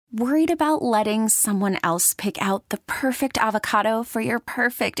Worried about letting someone else pick out the perfect avocado for your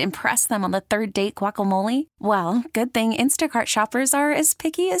perfect impress them on the third date guacamole? Well, good thing Instacart shoppers are as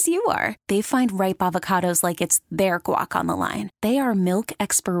picky as you are. They find ripe avocados like it's their guac on the line. They are milk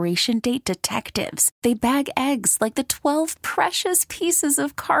expiration date detectives. They bag eggs like the 12 precious pieces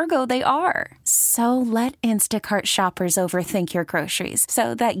of cargo they are. So let Instacart shoppers overthink your groceries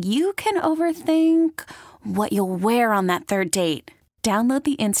so that you can overthink what you'll wear on that third date. Download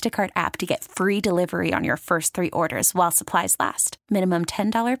the Instacart app to get free delivery on your first 3 orders while supplies last. Minimum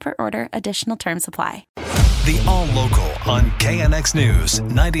 $10 per order. Additional terms apply. The All Local on KNX News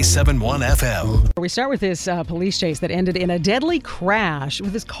 97.1 FM. We start with this police chase that ended in a deadly crash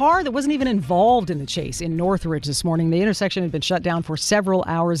with this car that wasn't even involved in the chase in Northridge this morning. The intersection had been shut down for several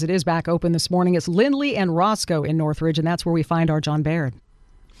hours. It is back open this morning. It's Lindley and Roscoe in Northridge, and that's where we find our John Baird.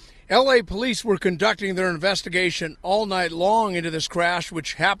 L.A. police were conducting their investigation all night long into this crash,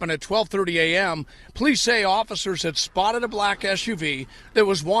 which happened at 12:30 a.m. Police say officers had spotted a black SUV that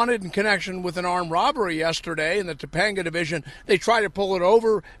was wanted in connection with an armed robbery yesterday in the Topanga division. They tried to pull it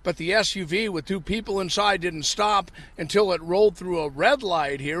over, but the SUV with 2 people inside didn't stop until it rolled through a red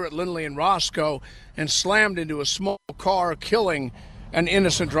light here at Lindley and Roscoe and slammed into a small car, killing an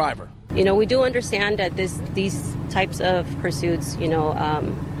innocent driver. We do understand that these types of pursuits,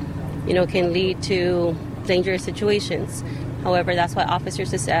 can lead to dangerous situations. However, that's why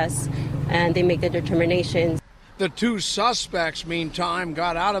officers assess and they make the determinations. The 2 suspects, meantime,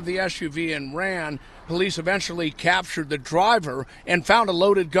 got out of the SUV and ran. Police eventually captured the driver and found a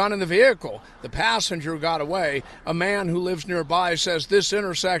loaded gun in the vehicle. The passenger got away. A man who lives nearby says this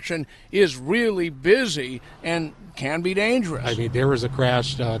intersection is really busy and can be dangerous. I mean, there was a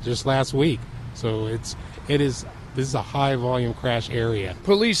crash just last week, so This is a high-volume crash area.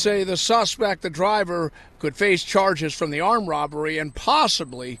 Police say the suspect, the driver, could face charges from the armed robbery and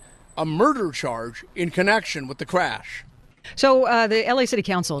possibly a murder charge in connection with the crash. So the LA City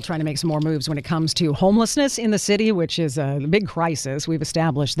Council trying to make some more moves when it comes to homelessness in the city, which is a big crisis. We've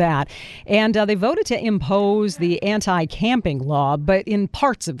established that. And they voted to impose the anti-camping law, but in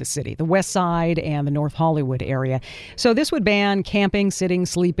parts of the city, the West Side and the North Hollywood area. So this would ban camping, sitting,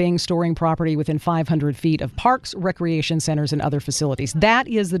 sleeping, storing property within 500 feet of parks, recreation centers, and other facilities. That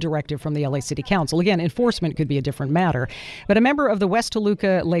is the directive from the LA City Council. Again, enforcement could be a different matter. But a member of the West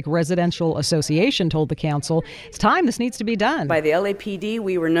Toluca Lake Residential Association told the council, it's time this needs to be done. By the LAPD,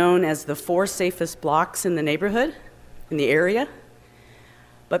 we were known as the 4 safest blocks in the neighborhood, in the area.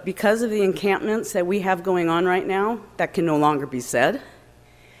 But because of the encampments that we have going on right now, that can no longer be said.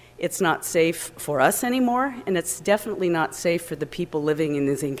 It's not safe for us anymore, and it's definitely not safe for the people living in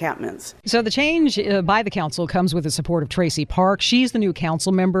these encampments. So the change by the council comes with the support of Tracy Park. She's the new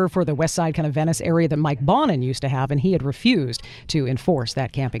council member for the West Side kind of Venice area that Mike Bonin used to have, and he had refused to enforce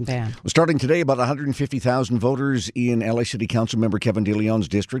that camping ban. Starting today, about 150,000 voters in LA City Council member Kevin DeLeon's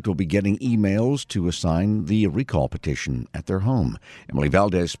district will be getting emails to assign the recall petition at their home. Emily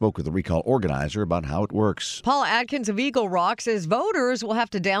Valdez spoke with the recall organizer about how it works. Paul Atkins of Eagle Rock says voters will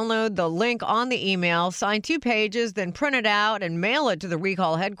have to download the link on the email, sign 2 pages, then print it out and mail it to the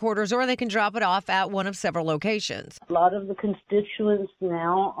recall headquarters, or they can drop it off at one of several locations. A lot of the constituents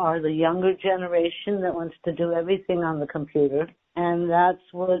now are the younger generation that wants to do everything on the computer, and that's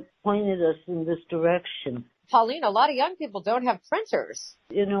what pointed us in this direction. Pauline, a lot of young people don't have printers.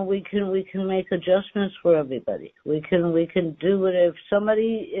 We can make adjustments for everybody. We can do it. If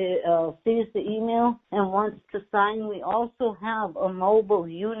somebody sees the email and wants to sign, we also have a mobile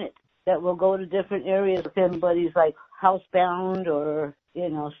unit that will go to different areas if anybody's like housebound or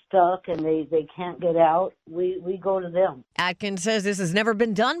stuck and they can't get out. We go to them. Atkins says this has never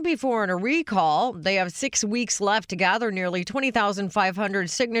been done before in a recall. They have 6 weeks left to gather nearly 20,500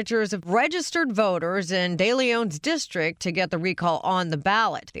 signatures of registered voters in De Leon's district to get the recall on the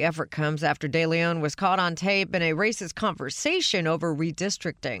ballot. The effort comes after De Leon was caught on tape in a racist conversation over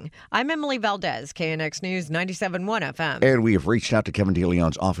redistricting. I'm Emily Valdez, KNX News 97.1 FM. And we have reached out to Kevin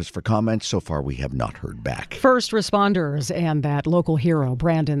DeLeon's office for comments. So far, we have not heard back. First responders and that local hero,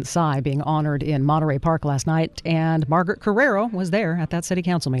 Brandon Tsai, being honored in Monterey Park last night, and Margaret Carrero was there at that city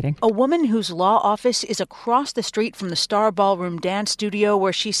council meeting. A woman whose law office is across the street from the Star Ballroom dance studio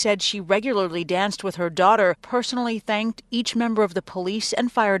where she said she regularly danced with her daughter, personally thanked each member of the police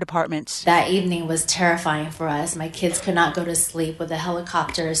and fire departments. That evening was terrifying for us. My kids could not go to sleep with the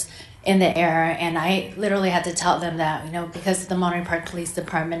helicopters in the air, and I literally had to tell them that, because of the Monterey Park Police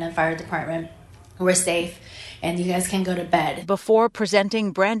Department and Fire Department, we're safe and you guys can go to bed. Before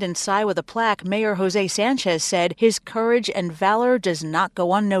presenting Brandon Tsai with a plaque, Mayor Jose Sanchez said his courage and valor does not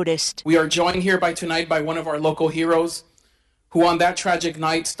go unnoticed. We are joined here tonight by one of our local heroes, who on that tragic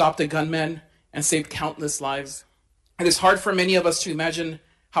night stopped a gunman and saved countless lives. It is hard for many of us to imagine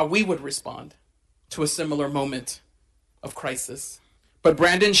how we would respond to a similar moment of crisis. But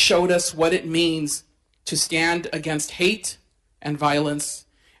Brandon showed us what it means to stand against hate and violence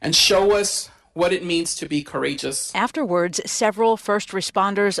and show us what it means to be courageous. Afterwards, several first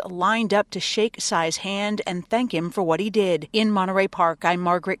responders lined up to shake Sai's hand and thank him for what he did. In Monterey Park, I'm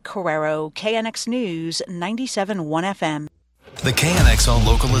Margaret Carrero, KNX News, 97.1 FM. The KNX All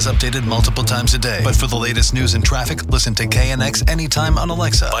Local is updated multiple times a day. But for the latest news and traffic, listen to KNX anytime on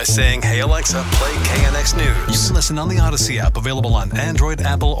Alexa by saying, "Hey Alexa, play KNX News." You can listen on the Odyssey app, available on Android,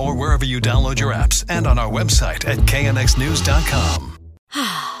 Apple, or wherever you download your apps, and on our website at knxnews.com.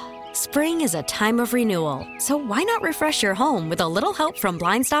 Spring is a time of renewal, so why not refresh your home with a little help from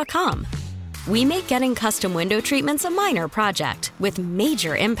Blinds.com? We make getting custom window treatments a minor project with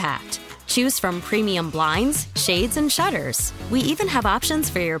major impact. Choose from premium blinds, shades, and shutters. We even have options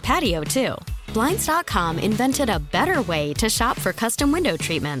for your patio, too. Blinds.com invented a better way to shop for custom window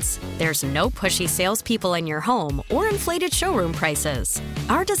treatments. There's no pushy salespeople in your home or inflated showroom prices.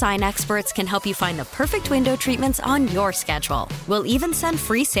 Our design experts can help you find the perfect window treatments on your schedule. We'll even send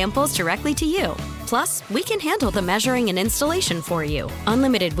free samples directly to you. Plus, we can handle the measuring and installation for you.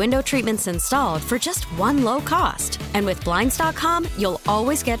 Unlimited window treatments installed for just one low cost. And with Blinds.com, you'll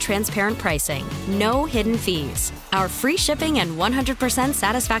always get transparent pricing. No hidden fees. Our free shipping and 100%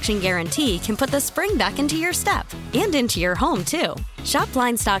 satisfaction guarantee can put the spring back into your step and into your home, too. Shop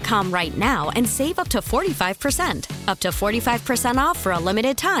Blinds.com right now and save up to 45%. Up to 45% off for a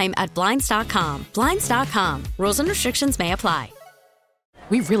limited time at Blinds.com. Blinds.com. Rules and restrictions may apply.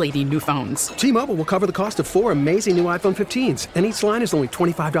 We really need new phones. T-Mobile will cover the cost of 4 amazing new iPhone 15s, and each line is only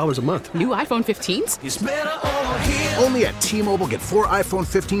 $25 a month. New iPhone 15s? It's better over here. Only at T-Mobile, get 4 iPhone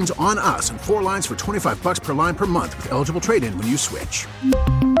 15s on us and 4 lines for $25 per line per month with eligible trade-in when you switch.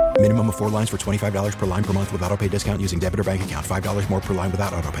 Minimum of 4 lines for $25 per line per month with autopay discount using debit or bank account. $5 more per line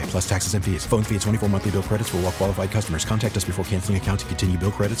without autopay, plus taxes and fees. Phone fee at 24 monthly bill credits for well-qualified customers. Contact us before canceling account to continue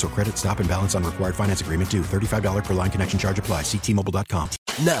bill credits or credit stop and balance on required finance agreement due. $35 per line connection charge applies. See T-Mobile.com.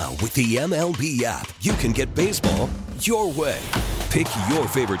 Now, with the MLB app, you can get baseball your way. Pick your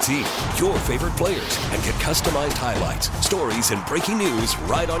favorite team, your favorite players, and get customized highlights, stories, and breaking news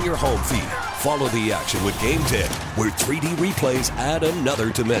right on your home feed. Follow the action with Game Day, where 3D replays add another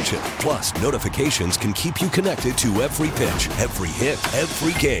dimension. Plus, notifications can keep you connected to every pitch, every hit,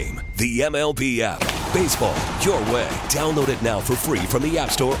 every game. The MLB app. Baseball your way. Download it now for free from the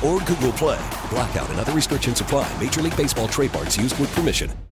App Store or Google Play. Blackout and other restrictions apply. Major League Baseball trademarks used with permission.